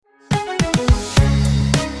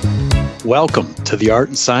Welcome to the Art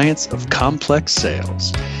and Science of Complex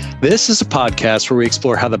Sales. This is a podcast where we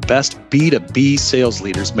explore how the best B2B sales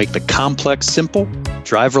leaders make the complex simple,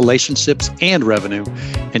 drive relationships and revenue,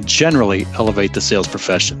 and generally elevate the sales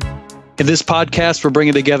profession. In this podcast, we're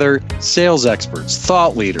bringing together sales experts,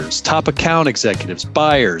 thought leaders, top account executives,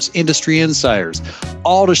 buyers, industry insiders,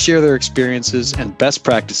 all to share their experiences and best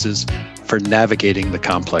practices for navigating the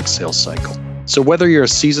complex sales cycle. So whether you're a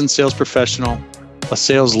seasoned sales professional, a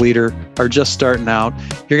sales leader, or just starting out,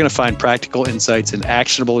 you're going to find practical insights and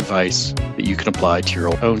actionable advice that you can apply to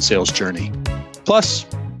your own sales journey. Plus,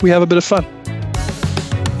 we have a bit of fun.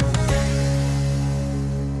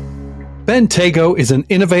 Ben Tagoe is an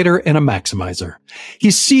innovator and a maximizer.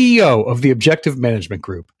 He's CEO of the Objective Management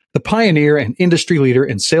Group, the pioneer and industry leader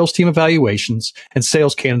in sales team evaluations and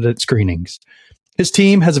sales candidate screenings. His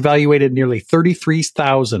team has evaluated nearly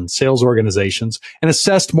 33,000 sales organizations and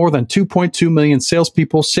assessed more than 2.2 million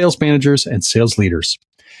salespeople, sales managers, and sales leaders.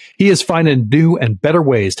 He is finding new and better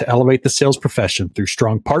ways to elevate the sales profession through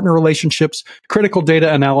strong partner relationships, critical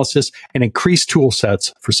data analysis, and increased tool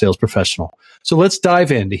sets for sales professional. So let's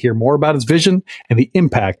dive in to hear more about his vision and the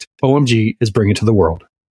impact OMG is bringing to the world.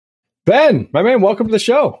 Ben, my man, welcome to the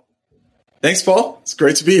show. Thanks, Paul. It's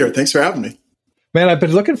great to be here. Thanks for having me. Man, I've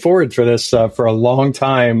been looking forward for this for a long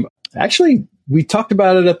time. Actually, we talked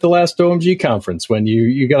about it at the last OMG conference when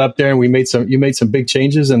you got up there and you made some big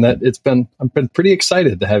changes, and I've been pretty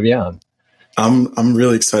excited to have you on. I'm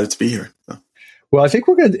really excited to be here. Well, I think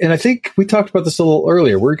we're good, and I think we talked about this a little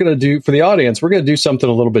earlier. We're going to do for the audience. We're going to do something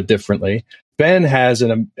a little bit differently. Ben has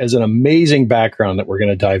an amazing background that we're going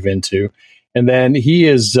to dive into, and then he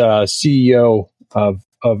is CEO of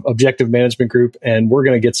Objective Management Group, and we're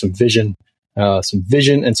going to get some vision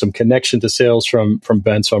and some connection to sales from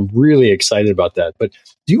Ben. So I'm really excited about that. But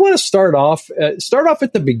do you want to start off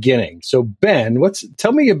at the beginning? So Ben,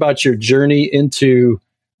 tell me about your journey into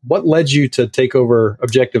what led you to take over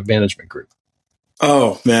Objective Management Group.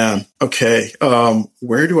 Oh man. Okay.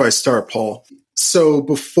 Where do I start, Paul? So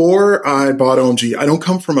before I bought OMG, I don't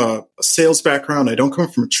come from a sales background. I don't come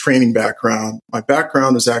from a training background. My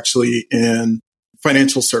background is actually in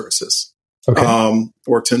financial services. Okay.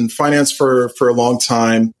 Worked in finance for a long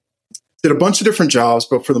time, did a bunch of different jobs,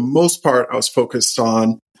 but for the most part, I was focused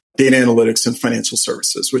on data analytics and financial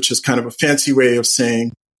services, which is kind of a fancy way of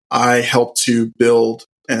saying I help to build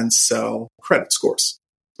and sell credit scores,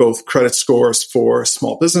 both credit scores for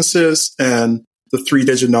small businesses and the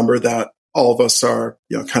 3-digit number that all of us are,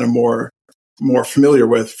 kind of more familiar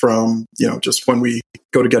with from, just when we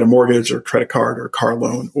go to get a mortgage or credit card or car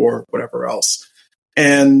loan or whatever else.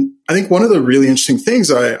 And I think one of the really interesting things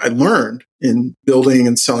I learned in building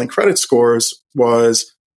and selling credit scores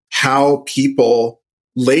was how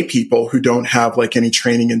lay people who don't have like any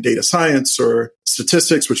training in data science or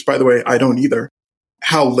statistics, which by the way, I don't either,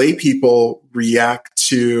 how lay people react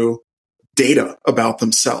to data about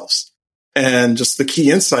themselves. And just the key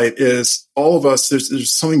insight is all of us,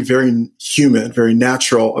 there's something very human, very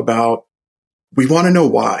natural about we want to know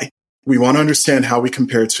why. We want to understand how we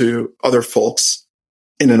compare to other folks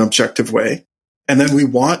in an objective way. And then we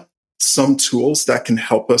want some tools that can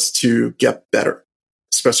help us to get better,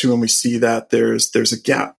 especially when we see that there's a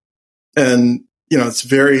gap. And, it's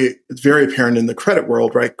very apparent in the credit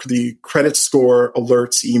world, right? The credit score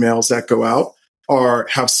alerts, emails that go out are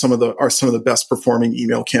some of the best performing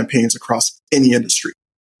email campaigns across any industry,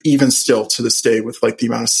 even still to this day with like the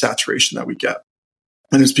amount of saturation that we get.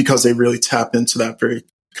 And it's because they really tap into that very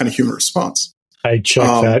kind of human response. I check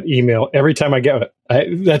that email every time I get it.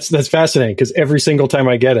 That's fascinating because every single time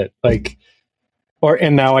I get it,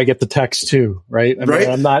 and now I get the text too, right?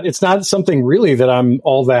 Right. It's not something really that I'm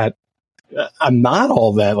not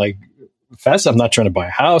all that like fast. I'm not trying to buy a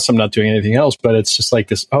house. I'm not doing anything else, but it's just like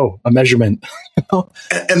this, a measurement.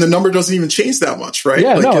 And the number doesn't even change that much, right?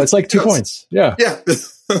 Yeah, it's like 2 points. Yeah. Yeah.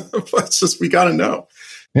 It's just, we got to know.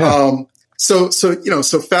 Yeah. So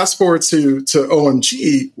fast forward to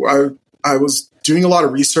OMG, I was doing a lot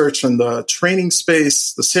of research in the training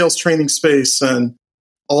space, the sales training space, and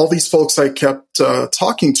all these folks I kept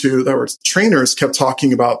talking to that were trainers kept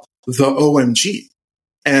talking about the OMG.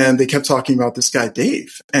 And they kept talking about this guy,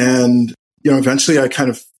 Dave. And, eventually I kind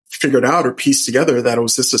of figured out or pieced together that it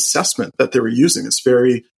was this assessment that they were using, this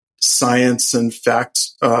very science and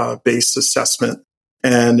fact-based assessment.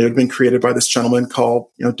 And it had been created by this gentleman called,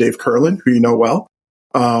 Dave Curlin, who you know well.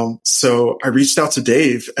 So I reached out to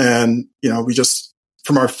Dave and,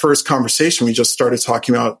 from our first conversation, we just started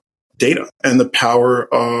talking about data and the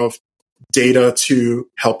power of data to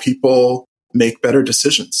help people make better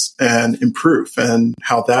decisions and improve, and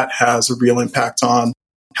how that has a real impact on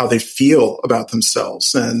how they feel about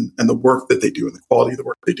themselves and the work that they do and the quality of the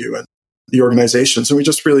work they do and the organizations. And we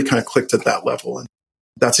just really kind of clicked at that level. And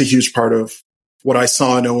that's a huge part of what I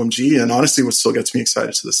saw in OMG, and honestly, what still gets me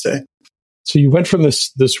excited to this day. So you went from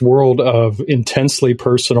this world of intensely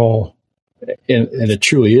personal, and it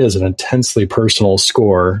truly is an intensely personal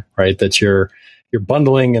score, right? That you're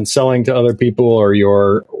bundling and selling to other people, or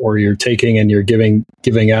you're taking and you're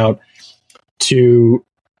giving out, to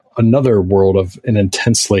another world of an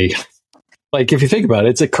intensely, like if you think about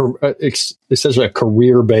it, it's essentially a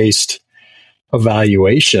career-based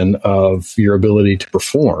evaluation of your ability to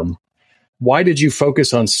perform. Why did you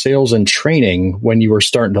focus on sales and training when you were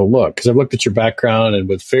starting to look? Because I've looked at your background and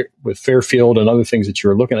with Fairfield and other things that you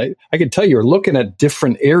were looking at. I can tell you're looking at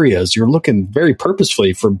different areas. You're looking very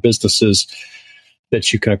purposefully for businesses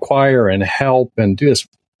that you can acquire and help and do this.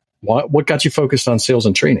 What got you focused on sales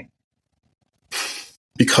and training?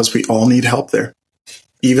 Because we all need help there.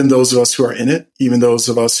 Even those of us who are in it, even those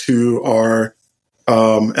of us who are,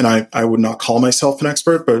 and I would not call myself an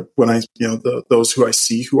expert, but when those who I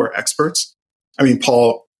see who are experts. I mean,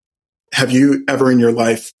 Paul, have you ever in your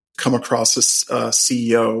life come across a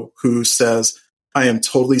CEO who says, I am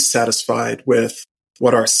totally satisfied with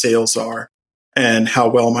what our sales are and how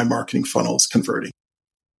well my marketing funnel is converting?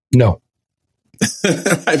 No.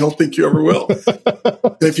 I don't think you ever will.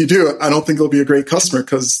 And if you do, I don't think they'll be a great customer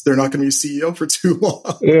because they're not going to be CEO for too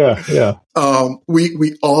long. Yeah.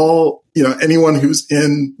 We all, anyone who's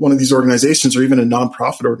in one of these organizations or even in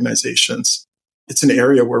nonprofit organizations, it's an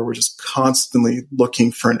area where we're just constantly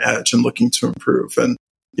looking for an edge and looking to improve. And,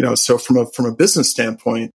 so from a business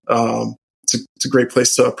standpoint, it's a great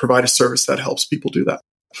place to provide a service that helps people do that.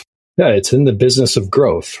 Yeah, it's in the business of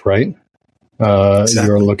growth, right? Exactly.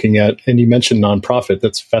 You're looking at, and you mentioned nonprofit.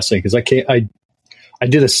 That's fascinating because I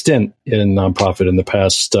did a stint in nonprofit in the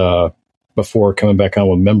past before coming back on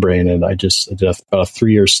with Membrane, and I did about a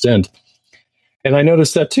 3-year stint, and I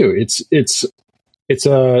noticed that too. It's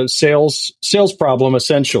a sales problem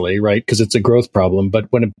essentially, right? Because it's a growth problem.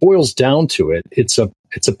 But when it boils down to it, it's a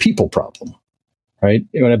people problem, right?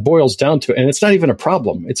 When it boils down to it, and it's not even a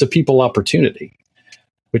problem; it's a people opportunity.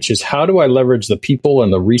 Which is, how do I leverage the people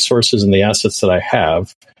and the resources and the assets that I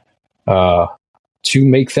have to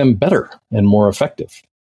make them better and more effective?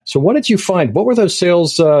 So what did you find? What were those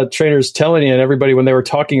sales trainers telling you and everybody when they were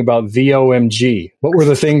talking about VOMG? What were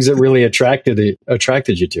the things that really attracted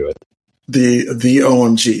you to it? The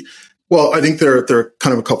VOMG. Well, I think there are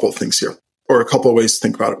kind of a couple of things here, or a couple of ways to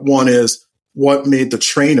think about it. One is what made the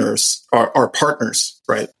trainers, our partners,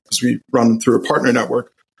 right? Because we run them through a partner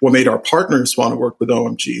network. What made our partners want to work with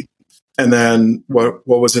OMG? And then what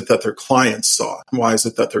was it that their clients saw? And why is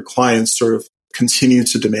it that their clients sort of continue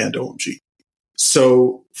to demand OMG?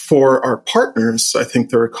 So for our partners, I think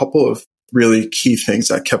there are a couple of really key things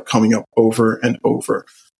that kept coming up over and over.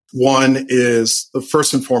 One is, the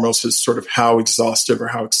first and foremost, is sort of how exhaustive or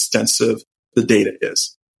how extensive the data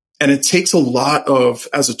is. And it takes a lot of,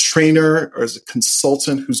 as a trainer or as a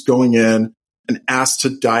consultant who's going in and asked to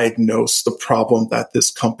diagnose the problem that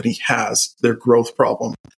this company has, their growth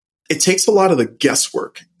problem, it takes a lot of the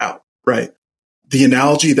guesswork out, right? The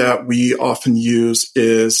analogy that we often use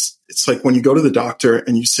is, it's like when you go to the doctor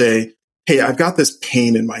and you say, hey, I've got this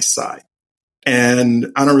pain in my side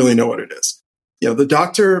and I don't really know what it is. The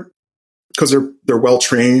doctor, because they're well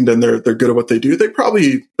trained and they're good at what they do,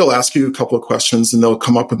 they'll ask you a couple of questions and they'll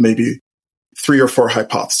come up with maybe 3 or 4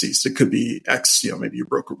 hypotheses. It could be X, maybe you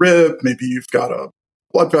broke a rib, maybe you've got a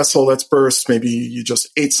blood vessel that's burst, maybe you just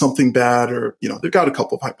ate something bad, or, they've got a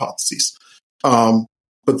couple of hypotheses.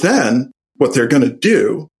 But then what they're going to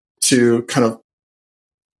do to kind of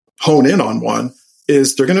hone in on one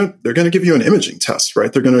is they're going to give you an imaging test,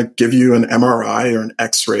 right? They're going to give you an MRI or an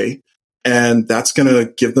X-ray, and that's going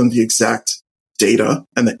to give them the exact data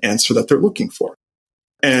and the answer that they're looking for.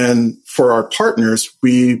 And for our partners,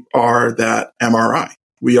 we are that MRI.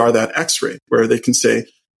 We are that X-ray where they can say,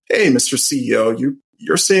 hey, Mr. CEO,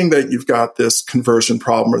 you're saying that you've got this conversion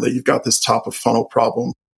problem or that you've got this top of funnel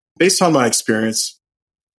problem. Based on my experience,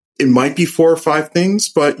 it might be 4 or 5 things,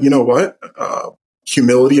 but you know what?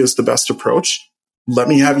 Humility is the best approach. Let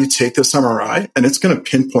me have you take this MRI and it's going to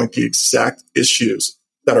pinpoint the exact issues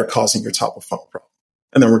that are causing your top of funnel problem.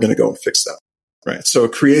 And then we're going to go and fix that. Right. So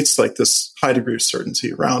it creates like this high degree of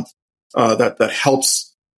certainty around that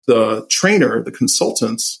helps the trainer, the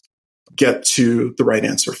consultants, get to the right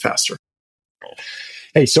answer faster.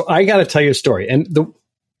 Hey, so I got to tell you a story. And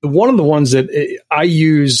one of the ones that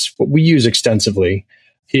what we use extensively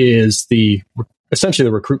is essentially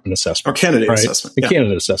the recruitment assessment. Or candidate assessment. The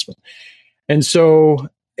candidate assessment. And so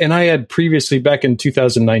I had previously, back in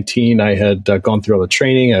 2019, I had gone through all the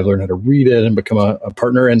training. I learned how to read it and become a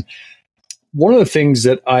partner. And one of the things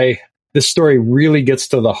that this story really gets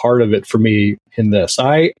to the heart of it for me in this.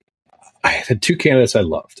 I had two candidates I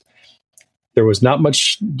loved. There was not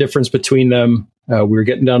much difference between them. We were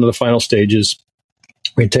getting down to the final stages.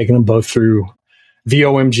 We had taken them both through the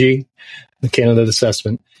OMG, the candidate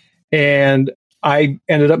assessment. And I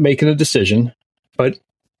ended up making a decision.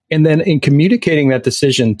 And then in communicating that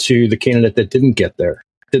decision to the candidate that didn't get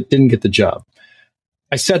the job,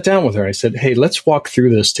 I sat down with her. I said, hey, let's walk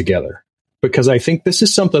through this together, because I think this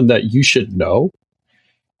is something that you should know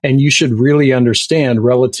and you should really understand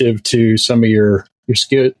relative to some of your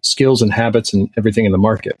skills and habits and everything in the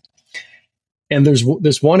market. And there's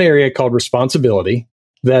this one area called responsibility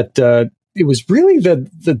that it was really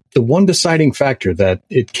the one deciding factor that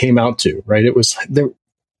it came out to, right? It was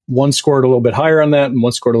one scored a little bit higher on that and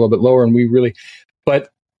one scored a little bit lower. And but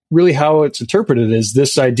really how it's interpreted is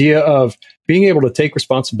this idea of being able to take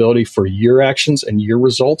responsibility for your actions and your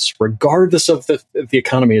results, regardless of if the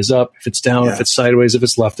economy is up, if it's down, if it's sideways, if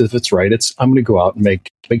it's left, if it's right. I'm going to go out and make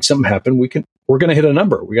something happen. We're going to hit a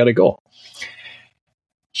number. We got a goal.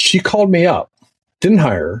 She called me up, didn't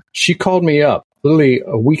hire her. She called me up literally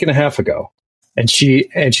a week and a half ago. And she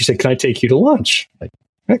said, can I take you to lunch? Like,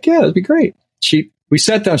 heck yeah, that'd be great. We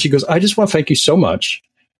sat down. She goes, I just want to thank you so much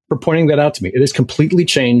for pointing that out to me. It has completely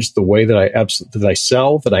changed the way that I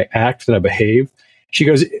sell, that I act, that I behave. She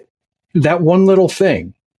goes, that one little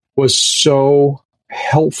thing was so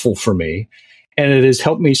helpful for me. And it has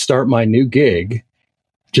helped me start my new gig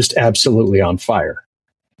just absolutely on fire.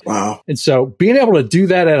 Wow. And so being able to do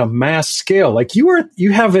that at a mass scale, like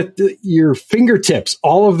you have at your fingertips,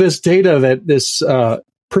 all of this data, that this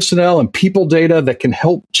personnel and people data that can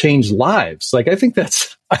help change lives. Like, I think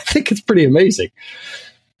it's pretty amazing.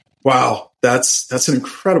 Wow. That's an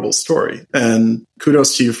incredible story. And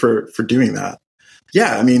kudos to you for doing that.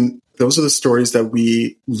 Yeah. I mean, those are the stories that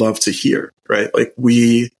we love to hear, right? Like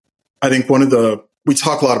we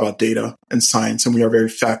talk a lot about data and science, and we are very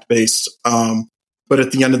fact-based. But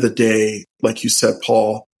at the end of the day, like you said,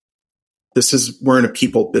 Paul, we're in a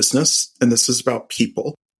people business, and this is about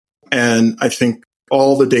people. And I think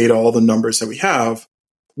all the data, all the numbers that we have,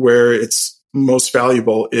 where it's most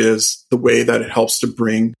valuable is the way that it helps to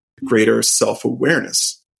bring greater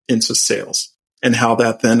self-awareness into sales, and how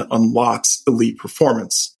that then unlocks elite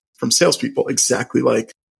performance from salespeople, exactly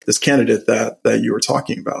like this candidate that you were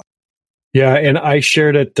talking about. Yeah, and I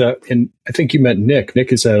shared it, and I think you met Nick.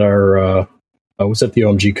 Nick is at our was at the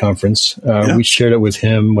OMG conference. We shared it with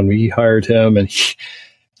him when we hired him, and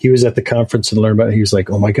he was at the conference and learned about it. He was like,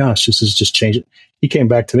 oh my gosh, this is just changing. He came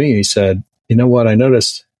back to me and he said, you know what? I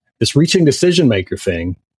noticed this reaching decision maker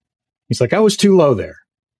thing. He's like, I was too low there.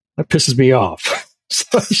 That pisses me off.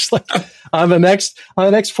 So he's like, on the next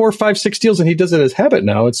 4, 5, 6 deals, and he does it as habit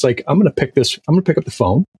now. It's like, I'm going to pick up the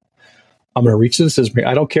phone. I'm going to reach the decision maker.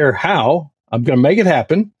 I don't care how. I'm going to make it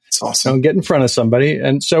happen. It's awesome. I'm get in front of somebody.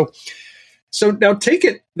 And so now take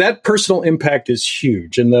it, that personal impact is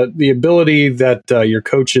huge. And the ability that your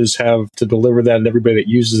coaches have to deliver that, and everybody that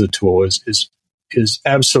uses the tool is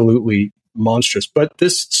absolutely monstrous. But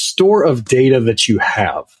this store of data that you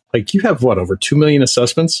have, like you have over 2 million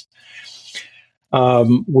assessments,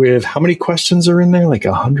 with how many questions are in there? Like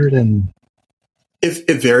 100 and...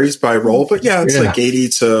 It varies by role, but it's like 80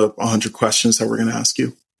 to 100 questions that we're going to ask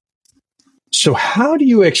you. So how do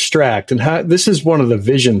you extract, and this is one of the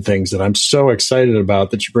vision things that I'm so excited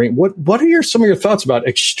about that you bring. What are some of your thoughts about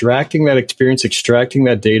extracting that experience, extracting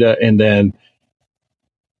that data, and then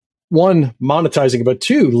one, monetizing it, but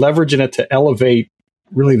two, leveraging it to elevate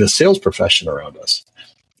really the sales profession around us?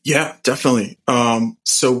 Yeah, definitely.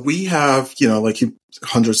 So we have,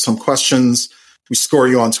 100 some questions. We score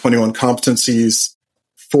you on 21 competencies.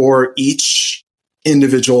 For each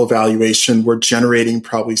individual evaluation, we're generating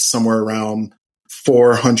probably somewhere around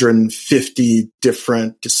 450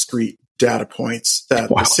 different discrete data points that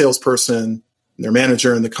the salesperson, their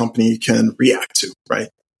manager, and the company can react to, right?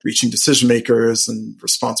 Reaching decision makers and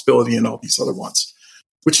responsibility and all these other ones,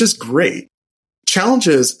 which is great. Challenge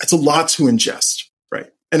is it's a lot to ingest, right?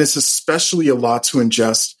 And it's especially a lot to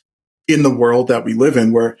ingest in the world that we live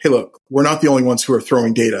in, where, hey, look, we're not the only ones who are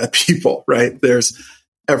throwing data at people, right? There's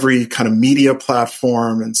every kind of media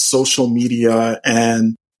platform and social media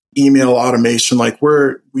and email automation. Like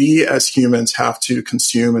we as humans have to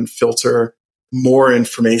consume and filter more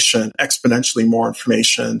information, exponentially more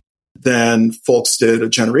information than folks did a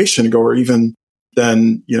generation ago, or even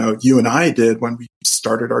than, you and I did when we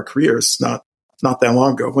started our careers not that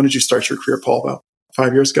long ago. When did you start your career, Paul? About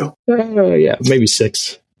 5 years ago? Yeah, maybe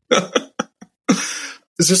 6.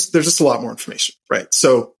 there's just a lot more information, right?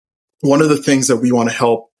 So one of the things that we want to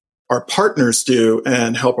help our partners do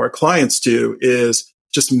and help our clients do is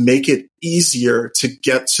just make it easier to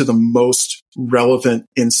get to the most relevant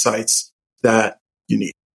insights that you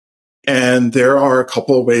need. And there are a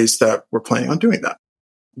couple of ways that we're planning on doing that.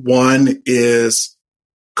 One is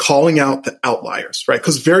calling out the outliers, right?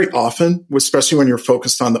 Because very often, especially when you're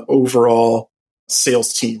focused on the overall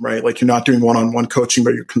sales team, right? Like you're not doing one-on-one coaching,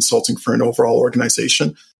 but you're consulting for an overall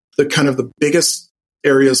organization. The biggest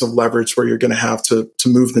areas of leverage where you're going to have to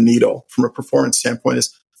move the needle from a performance standpoint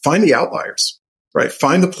is find the outliers, right?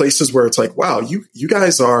 Find the places where it's like, wow, you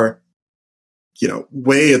guys are,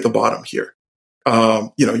 way at the bottom here.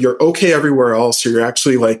 You're okay everywhere else. You're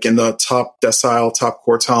actually like in the top decile, top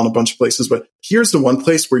quartile in a bunch of places, but here's the one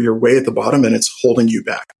place where you're way at the bottom and it's holding you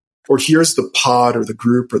back. Or here's the pod or the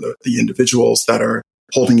group or the individuals that are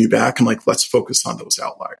holding you back. And like, let's focus on those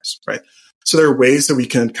outliers, right? So there are ways that we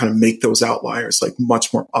can kind of make those outliers like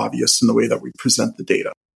much more obvious in the way that we present the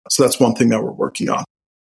data. So that's one thing that we're working on.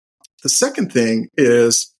 The second thing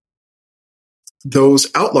is those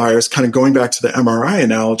outliers, kind of going back to the MRI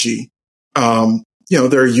analogy,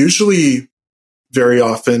 they're usually very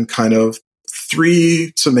often kind of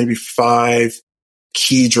 3 to maybe 5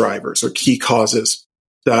 key drivers or key causes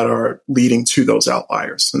that are leading to those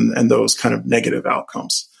outliers and those kind of negative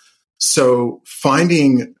outcomes. So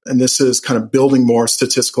finding, and this is kind of building more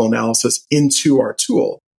statistical analysis into our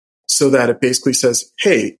tool so that it basically says,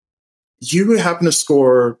 hey, you happen to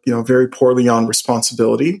score, very poorly on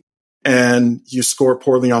responsibility, and you score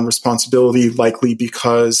poorly on responsibility likely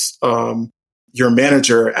because your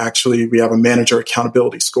manager, actually, we have a manager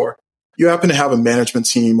accountability score. You happen to have a management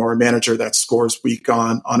team or a manager that scores weak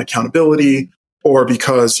on accountability, or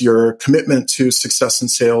because your commitment to success in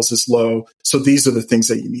sales is low. So these are the things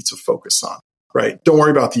that you need to focus on, right? Don't worry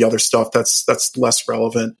about the other stuff. That's less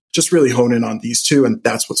relevant. Just really hone in on these two, and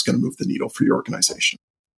that's what's going to move the needle for your organization.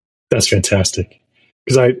 That's fantastic.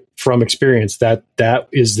 Because from experience, that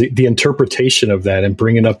is the interpretation of that, and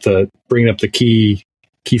bringing up the key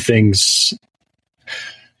things,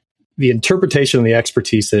 the interpretation and the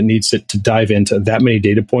expertise that needs to dive into that many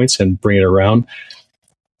data points and bring it around.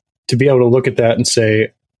 To be able to look at that and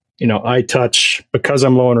say, I touch, because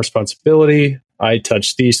I'm low on responsibility, I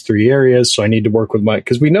touch these 3 areas, so I need to work with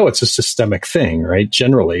because we know it's a systemic thing, right?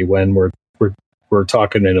 Generally, when we're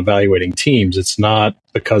talking and evaluating teams, it's not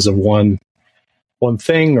because of one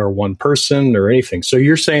thing or one person or anything. So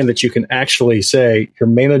you're saying that you can actually say your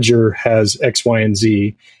manager has X, Y, and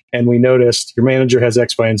Z, and we noticed your manager has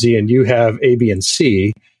X, Y, and Z, and you have A, B, and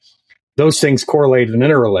C. Those things correlate and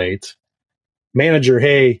interrelate. Manager,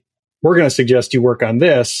 hey, we're going to suggest you work on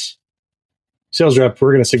this. Sales rep,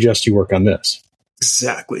 we're going to suggest you work on this.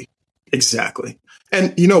 Exactly.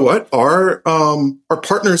 And you know what? Our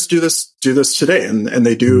partners do this today, and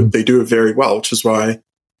they do it very well, which is why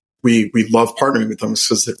we love partnering with them,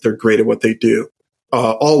 because they're great at what they do.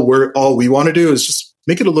 All we want to do is just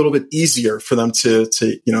make it a little bit easier for them to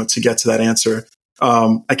get to that answer.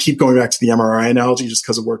 I keep going back to the MRI analogy just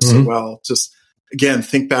because it works so well. Just again,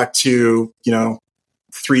 think back to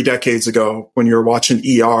 3 decades ago when you were watching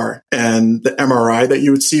ER, and the MRI that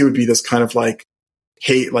you would see would be this kind of like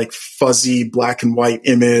fuzzy black and white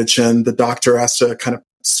image, and the doctor has to kind of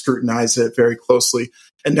scrutinize it very closely.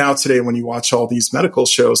 And now today, when you watch all these medical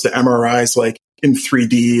shows, the MRI is like in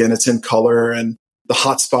 3D and it's in color, and the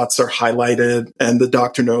hot spots are highlighted, and the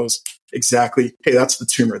doctor knows exactly, hey, that's the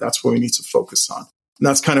tumor. That's what we need to focus on. And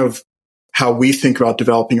that's kind of how we think about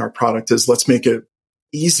developing our product, is let's make it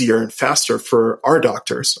easier and faster for our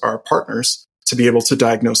doctors, our partners, to be able to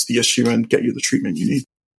diagnose the issue and get you the treatment you need.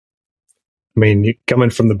 I mean, coming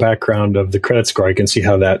from the background of the credit score, I can see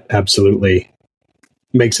how that absolutely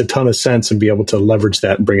makes a ton of sense, and be able to leverage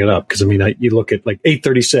that and bring it up. Because I mean, you look at like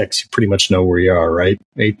 836, you pretty much know where you are, right?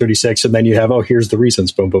 836, and then you have, here's the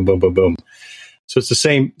reasons, boom, boom, boom, boom, boom. So it's the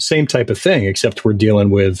same type of thing, except we're dealing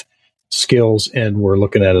with skills and we're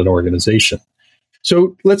looking at an organization.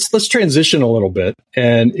 So let's transition a little bit.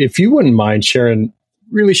 And if you wouldn't mind sharing,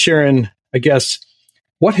 I guess,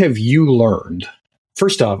 what have you learned?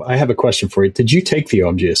 First off, I have a question for you. Did you take the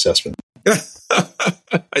OMG assessment?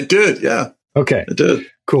 I did, yeah. Okay. I did.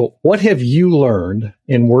 Cool. What have you learned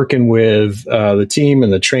in working with the team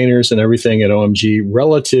and the trainers and everything at OMG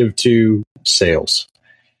relative to sales?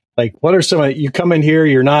 Like, what are some of, you come in here,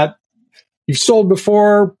 you've sold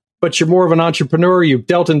before, but you're more of an entrepreneur. You've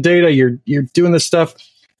dealt in data. You're doing this stuff.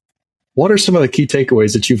 What are some of the key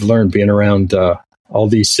takeaways that you've learned being around all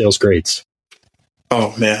these sales grades?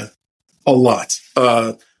 Oh man, a lot.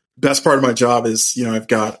 Best part of my job is, I've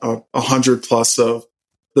got 100 plus of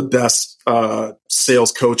the best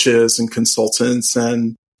sales coaches and consultants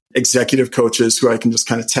and executive coaches who I can just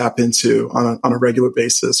kind of tap into on a regular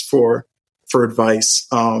basis for advice.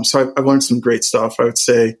 So I've learned some great stuff. I would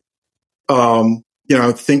say,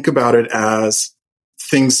 think about it as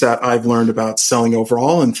things that I've learned about selling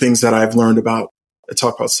overall and things that I've learned about, I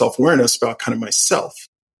talk about self-awareness, about kind of myself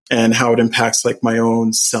and how it impacts like my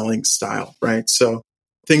own selling style, right? So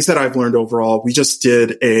things that I've learned overall, we just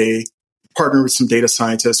did a partner with some data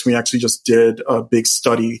scientists. We actually just did a big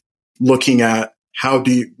study looking at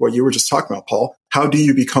what you were just talking about, Paul, how do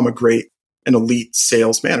you become an elite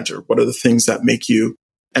sales manager? What are the things that make you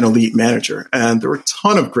an elite manager? And there were a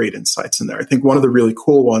ton of great insights in there. I think one of the really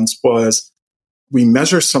cool ones was we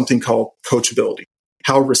measure something called coachability,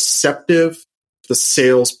 how receptive the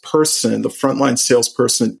salesperson, the frontline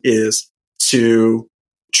salesperson is to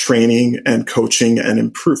training and coaching and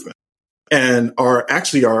improvement. And our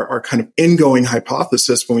kind of ingoing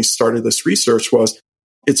hypothesis when we started this research was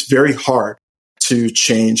it's very hard to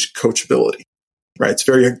change coachability, right? It's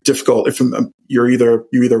very difficult if you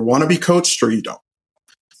either want to be coached or you don't.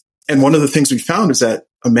 And one of the things we found is that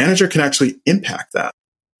a manager can actually impact that,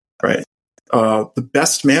 right? The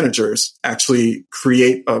best managers actually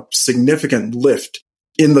create a significant lift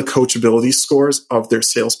in the coachability scores of their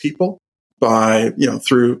salespeople by,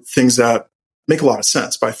 through things that make a lot of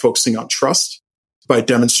sense, by focusing on trust, by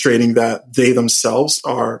demonstrating that they themselves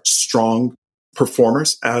are strong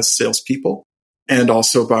performers as salespeople, and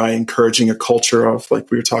also by encouraging a culture of,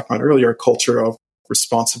 like we were talking about earlier, a culture of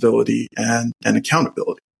responsibility and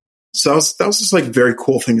accountability. So that was just like a very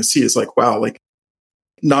cool thing to see, is like, wow, like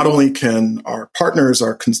not only can our partners,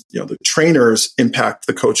 the trainers impact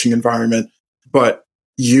the coaching environment, but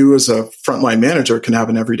you as a frontline manager can have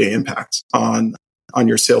an everyday impact on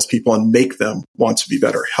your salespeople and make them want to be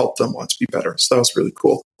better, help them want to be better. So that was really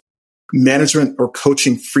cool. Management or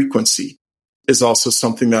coaching frequency is also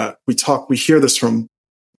something that we hear this from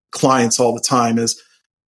clients all the time, is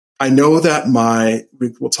I know that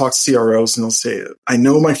we'll talk CROs and they'll say, I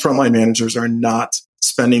know my frontline managers are not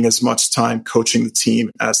spending as much time coaching the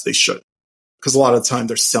team as they should, because a lot of the time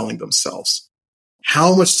they're selling themselves.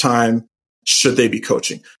 How much time should they be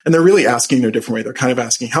coaching? And they're really asking in a different way. They're kind of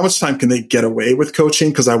asking, how much time can they get away with coaching?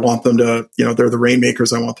 Because I want them to, they're the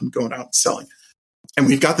rainmakers. I want them going out and selling. And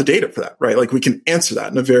we've got the data for that, right? Like we can answer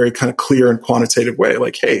that in a very kind of clear and quantitative way.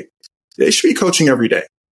 Like, hey, they should be coaching every day.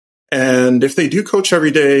 And if they do coach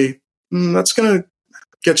every day, that's going to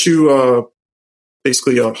get you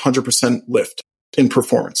basically 100% lift in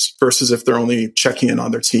performance versus if they're only checking in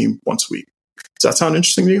on their team once a week. Does that sound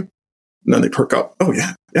interesting to you? And then they perk up. Oh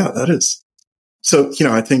yeah, that is. So,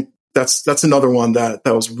 I think that's another one that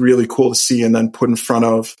was really cool to see, and then put in front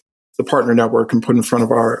of the partner network and put in front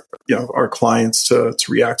of our clients to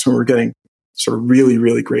react when we're getting sort of really,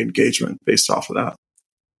 really great engagement based off of that.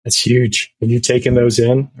 That's huge. Have you taken those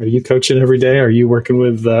in? Are you coaching every day? Are you working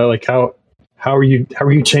with how are you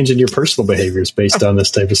changing your personal behaviors based on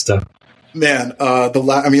this type of stuff? Man,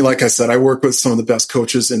 like I said, I work with some of the best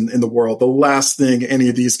coaches in the world. The last thing any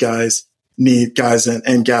of these guys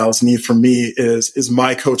and gals need from me is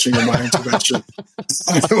my coaching or my intervention.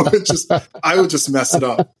 I would just mess it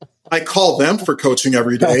up. I call them for coaching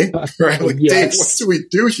every day, right? Like, yes. Dave, what do we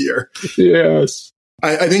do here? Yes.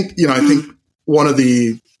 I think one of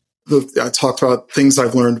I talked about things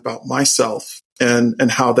I've learned about myself and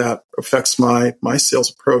how that affects my sales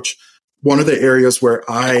approach. One of the areas where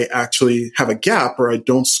I actually have a gap or I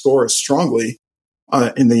don't score as strongly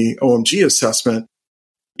in the OMG assessment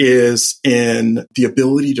is in the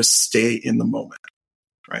ability to stay in the moment,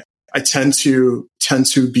 right? I tend to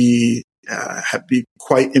be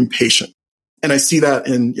quite impatient. And I see that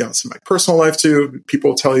in my personal life too.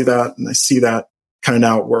 People tell you that, and I see that kind of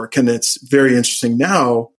now at work. And it's very interesting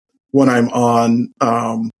now when I'm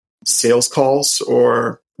on sales calls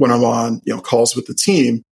or when I'm on calls with the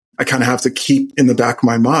team. I kind of have to keep in the back of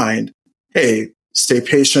my mind, hey, stay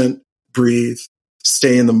patient, breathe,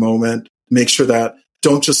 stay in the moment, make sure that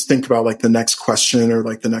don't just think about like the next question or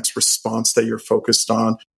like the next response that you're focused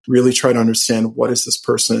on. Really try to understand, what is this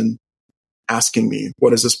person asking me?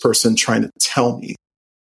 What is this person trying to tell me?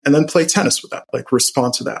 And then play tennis with that, like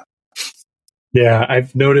respond to that. Yeah,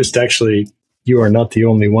 I've noticed actually, you are not the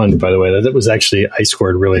only one, by the way. That was actually, I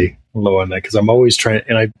scored really low on that because I'm always trying,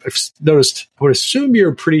 and I've noticed, I would assume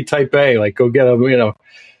you're pretty type A, like go get a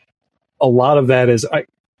lot of that is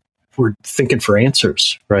we're thinking for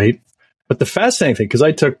answers, right? But the fascinating thing, because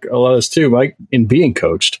I took a lot of this too, in being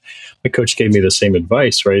coached, my coach gave me the same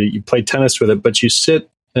advice, right? You play tennis with it, but you sit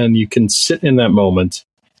and you can sit in that moment.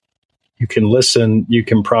 You can listen, you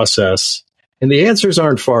can process, and the answers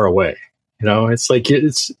aren't far away. It's like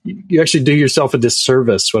you actually do yourself a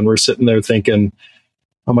disservice when we're sitting there thinking,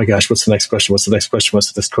 oh my gosh, what's the next question? What's the next question?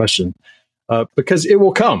 What's the next question? Because it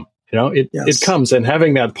will come. It comes, and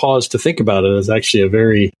having that pause to think about it is actually a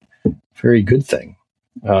very, very good thing.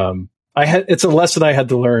 It's a lesson I had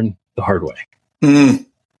to learn the hard way. Me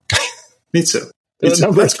too.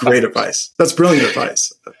 That's great advice. That's brilliant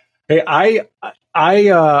advice. Hey, I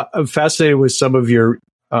am fascinated with some of your.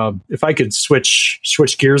 If I could switch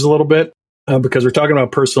gears a little bit, because we're talking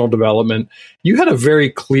about personal development, you had a very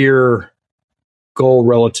clear goal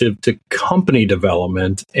relative to company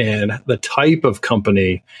development and the type of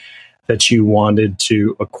company that you wanted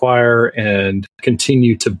to acquire and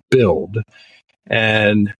continue to build.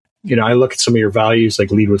 And, I look at some of your values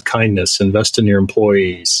like lead with kindness, invest in your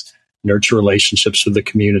employees, nurture relationships with the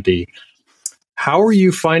community. How are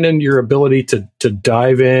you finding your ability to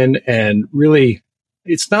dive in and really,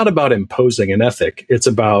 it's not about imposing an ethic. It's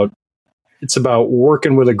about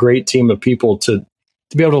working with a great team of people to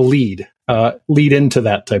be able to lead into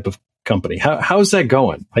that type of company. How's that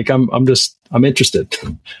going? Like, I'm interested.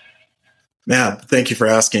 Man, thank you for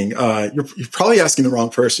asking. You're probably asking the wrong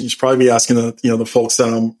person. You should probably be asking the folks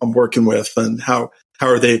that I'm working with, and how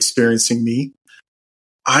are they experiencing me?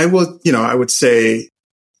 I would say,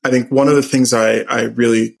 I think one of the things I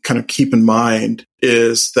really kind of keep in mind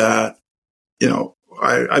is that,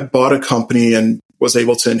 I bought a company and was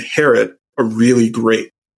able to inherit a really great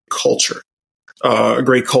culture, a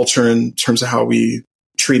great culture in terms of how we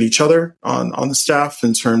treat each other on the staff,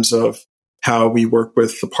 in terms of how we work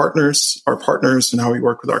with our partners, and how we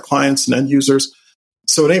work with our clients and end users.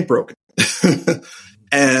 So it ain't broken.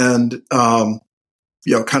 And,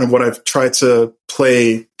 kind of what I've tried to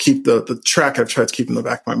keep the track I've tried to keep in the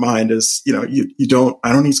back of my mind is, I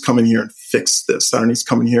don't need to come in here and fix this. I don't need to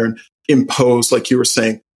come in here and impose, like you were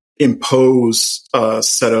saying, a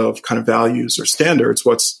set of kind of values or standards.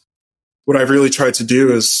 What I've really tried to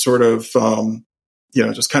do is sort of,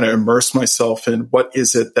 just kind of immerse myself in what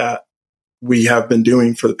is it that we have been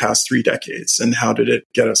doing for the past 3 decades, and how did it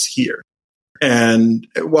get us here? And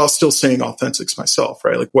while still staying authentic to myself,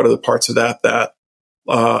 right? Like, what are the parts of that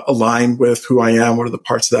align with who I am? What are the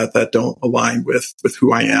parts of that don't align with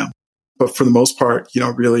who I am? But for the most part,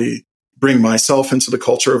 really bring myself into the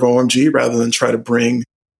culture of OMG, rather than try to bring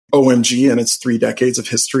OMG and its 3 decades of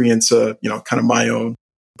history into, kind of my own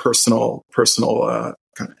personal kind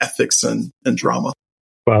of ethics and drama.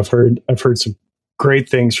 Well, I've heard some great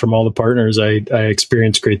things from all the partners. I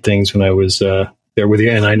experienced great things when I was there with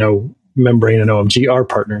you, and I know Membrane and OMG are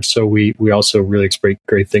partners, so we also really expect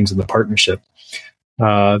great things in the partnership.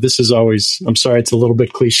 This is always, I'm sorry, it's a little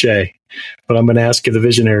bit cliche, but I'm going to ask you the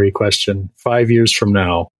visionary question. 5 years from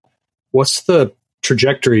now, what's the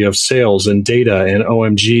trajectory of sales and data and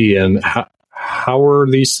OMG, and how are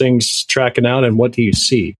these things tracking out, and what do you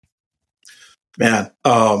see? Man,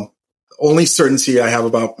 only certainty I have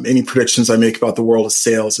about any predictions I make about the world of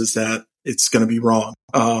sales is that it's going to be wrong.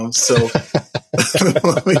 So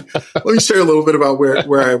let me share a little bit about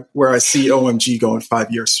where I see OMG going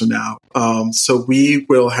 5 years from now. So we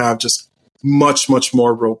will have just much, much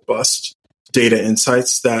more robust data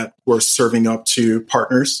insights that we're serving up to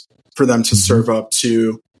partners for them to serve up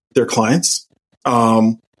to their clients.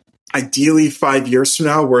 Ideally, 5 years from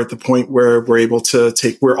now, we're at the point where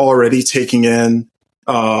we're already taking in,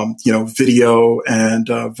 video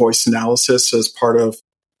and voice analysis as part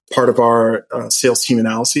of our sales team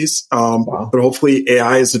analyses. Wow. But hopefully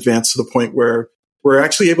AI is advanced to the point where we're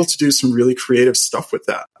actually able to do some really creative stuff with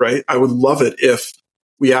that, right? I would love it if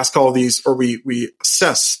we ask all these, or we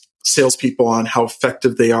assess salespeople on how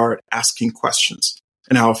effective they are at asking questions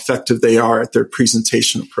and how effective they are at their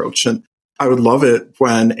presentation approach. And I would love it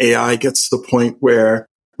when AI gets to the point where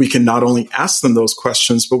we can not only ask them those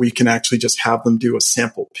questions, but we can actually just have them do a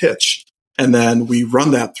sample pitch. And then we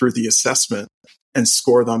run that through the assessment and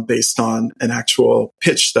score them based on an actual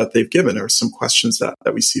pitch that they've given, or some questions that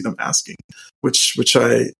we see them asking, which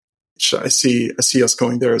I see us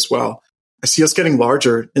going there as well. I see us getting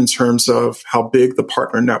larger in terms of how big the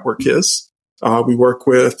partner network is. We work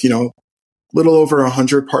with, little over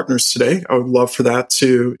 100 partners today. I would love for that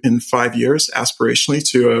to, in 5 years, aspirationally,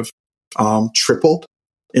 to have tripled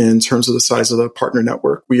in terms of the size of the partner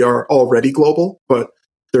network. We are already global, but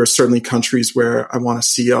there are certainly countries where I want to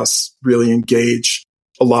see us really engage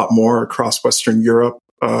a lot more across Western Europe,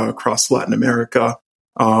 across Latin America,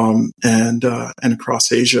 and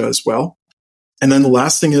across Asia as well. And then the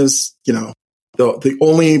last thing is, the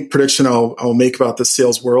only prediction I'll make about the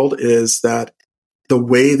sales world is that the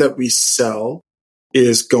way that we sell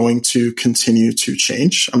is going to continue to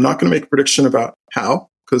change. I'm not going to make a prediction about how,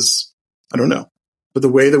 because I don't know. but the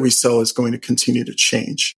way that we sell is going to continue to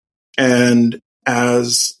change. And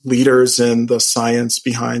as leaders in the science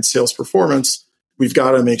behind sales performance, we've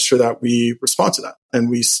got to make sure that we respond to that and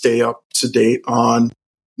we stay up to date on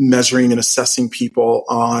measuring and assessing people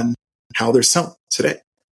on how they're selling today.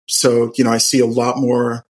 So, I see a lot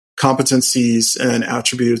more competencies and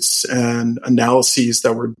attributes and analyses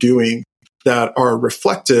that we're doing that are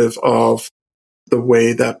reflective of the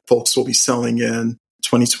way that folks will be selling in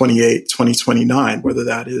 2028, 2029, whether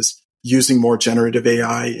that is using more generative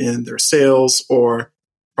AI in their sales or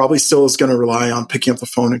probably still is going to rely on picking up the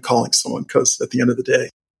phone and calling someone, because at the end of the day,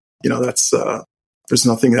 that's there's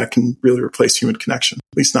nothing that can really replace human connection,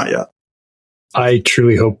 at least not yet. I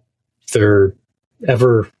truly hope there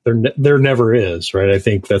never is, right? I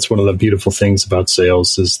think that's one of the beautiful things about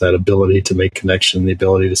sales is that ability to make connection, the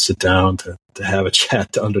ability to sit down, to have a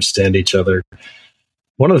chat, to understand each other.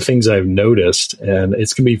 One of the things I've noticed, and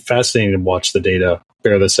it's going to be fascinating to watch the data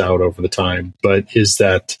bear this out over the time, but is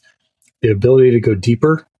that the ability to go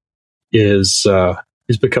deeper is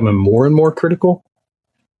becoming more and more critical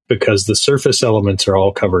because the surface elements are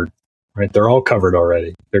all covered, right? They're all covered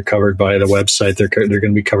already. They're covered by the website. They're going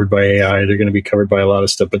to be covered by AI. They're going to be covered by a lot of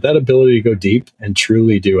stuff. But that ability to go deep and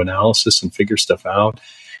truly do analysis and figure stuff out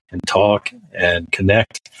and talk and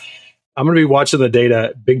connect, I'm going to be watching the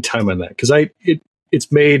data big time on that because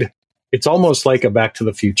it's almost like a Back to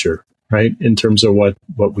the Future, right? In terms of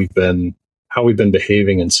how we've been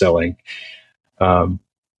behaving and selling. And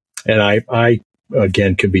I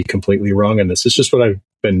again could be completely wrong on this. It's just what I've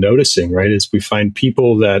been noticing, right? Is we find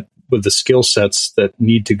people that with the skill sets that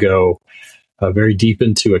need to go very deep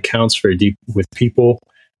into accounts, very deep with people.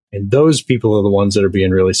 And those people are the ones that are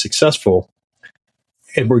being really successful.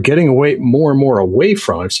 And we're getting more and more away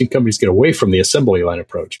from, I've seen companies get away from the assembly line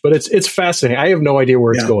approach, but it's fascinating. I have no idea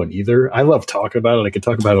where it's going either. I love talking about it. I could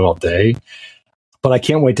talk about it all day, but I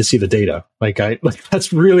can't wait to see the data.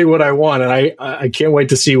 That's really what I want. And I can't wait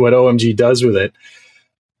to see what OMG does with it.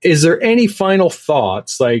 Is there any final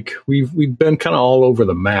thoughts? We've been kind of all over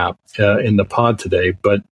the map in the pod today,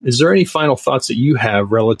 but is there any final thoughts that you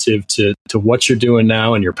have relative to what you're doing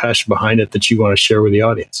now and your passion behind it that you want to share with the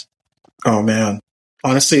audience? Oh man.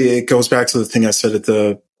 Honestly, it goes back to the thing I said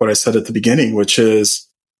what I said at the beginning, which is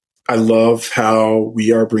I love how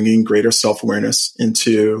we are bringing greater self-awareness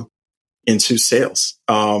into sales.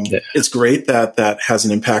 It's great that has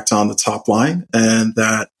an impact on the top line and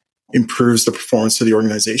that improves the performance of the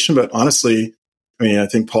organization. But honestly, I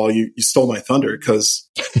think, Paul, you stole my thunder because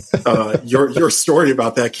your story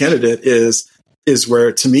about that candidate is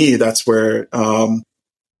where, to me, that's where the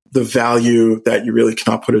value that you really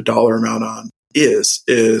cannot put a dollar amount on is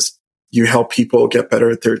you help people get better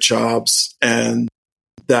at their jobs, and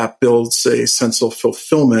that builds a sense of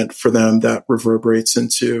fulfillment for them that reverberates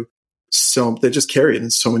into they just carry it in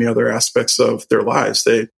so many other aspects of their lives.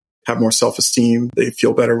 They have more self-esteem. They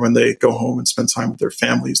feel better when they go home and spend time with their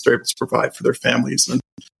families. They're able to provide for their families and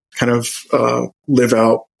kind of live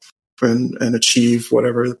out and achieve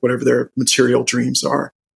whatever their material dreams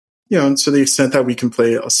are. And to the extent that we can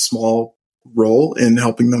play a small role in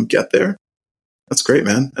helping them get there, that's great,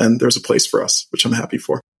 man. And there's a place for us, which I'm happy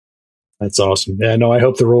for. That's awesome. Yeah, no, I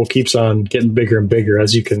hope the role keeps on getting bigger and bigger.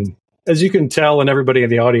 As you can tell, and everybody in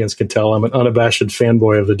the audience can tell, I'm an unabashed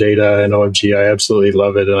fanboy of the data and OMG. I absolutely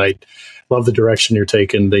love it. And I love the direction you're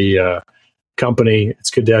taking the company.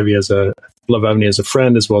 It's good to have you love having you as a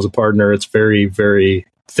friend as well as a partner. It's very, very,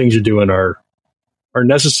 things you're doing are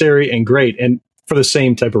necessary and great. And for the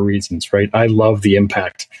same type of reasons, right? I love the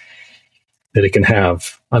impact that it can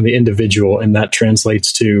have on the individual. And that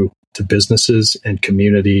translates to businesses and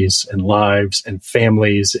communities and lives and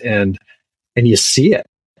families. And you see it,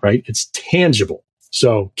 right? It's tangible.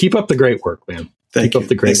 So keep up the great work, man. Thanks a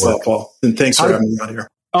lot, Paul. And thanks for having me on here.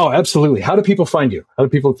 Oh, absolutely. How do people find you? How do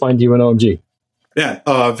people find you in OMG?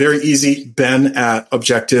 Yeah, very easy. Ben at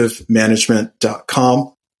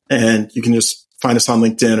objectivemanagement.com. And you can just find us on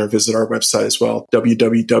LinkedIn or visit our website as well,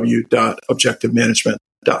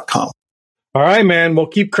 www.objectivemanagement.com. All right, man. We'll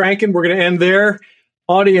keep cranking. We're going to end there.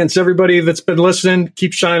 Audience, everybody that's been listening,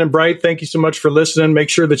 keep shining bright. Thank you so much for listening. Make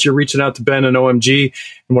sure that you're reaching out to Ben and OMG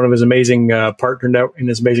and one of his amazing partner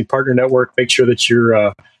network. Make sure that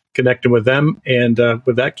you're connecting with them. And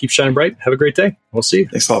with that, keep shining bright. Have a great day. We'll see you.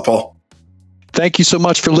 Thanks a lot, Paul. Thank you so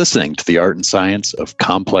much for listening to the Art and Science of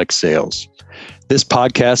Complex Sales. This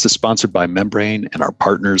podcast is sponsored by Membrane and our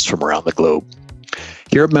partners from around the globe.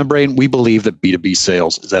 Here at Membrane, we believe that B2B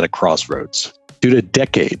sales is at a crossroads. Due to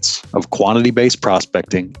decades of quantity-based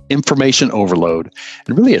prospecting, information overload,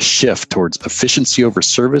 and really a shift towards efficiency over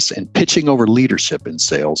service and pitching over leadership in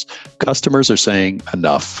sales, customers are saying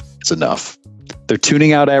enough is enough. They're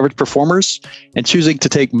tuning out average performers and choosing to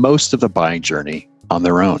take most of the buying journey on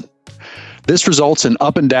their own. This results in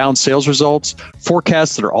up and down sales results,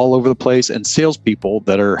 forecasts that are all over the place, and salespeople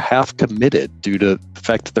that are half committed due to the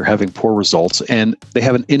fact that they're having poor results and they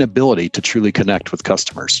have an inability to truly connect with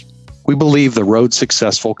customers. We believe the road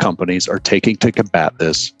successful companies are taking to combat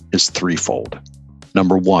this is threefold.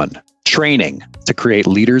 Number one, training to create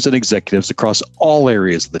leaders and executives across all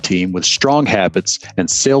areas of the team with strong habits and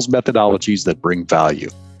sales methodologies that bring value.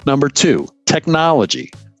 Number two, technology.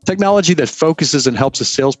 Technology that focuses and helps a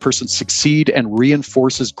salesperson succeed and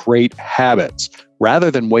reinforces great habits, rather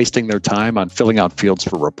than wasting their time on filling out fields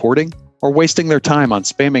for reporting or wasting their time on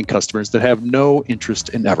spamming customers that have no interest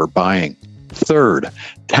in ever buying. Third,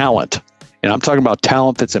 talent. And I'm talking about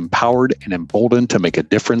talent that's empowered and emboldened to make a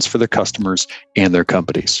difference for their customers and their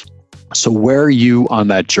companies. So where are you on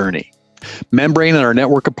that journey? Membrane and our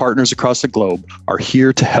network of partners across the globe are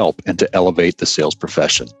here to help and to elevate the sales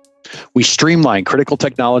profession. We streamline critical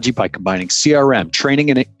technology by combining CRM, training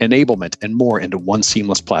and enablement, and more into one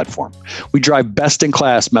seamless platform. We drive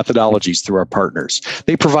best-in-class methodologies through our partners.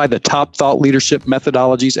 They provide the top thought leadership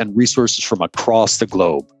methodologies and resources from across the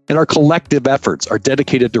globe. And our collective efforts are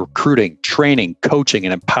dedicated to recruiting, training, coaching,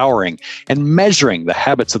 and empowering, and measuring the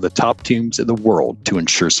habits of the top teams in the world to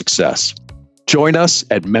ensure success. Join us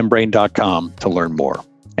at membrane.com to learn more.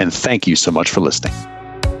 And thank you so much for listening.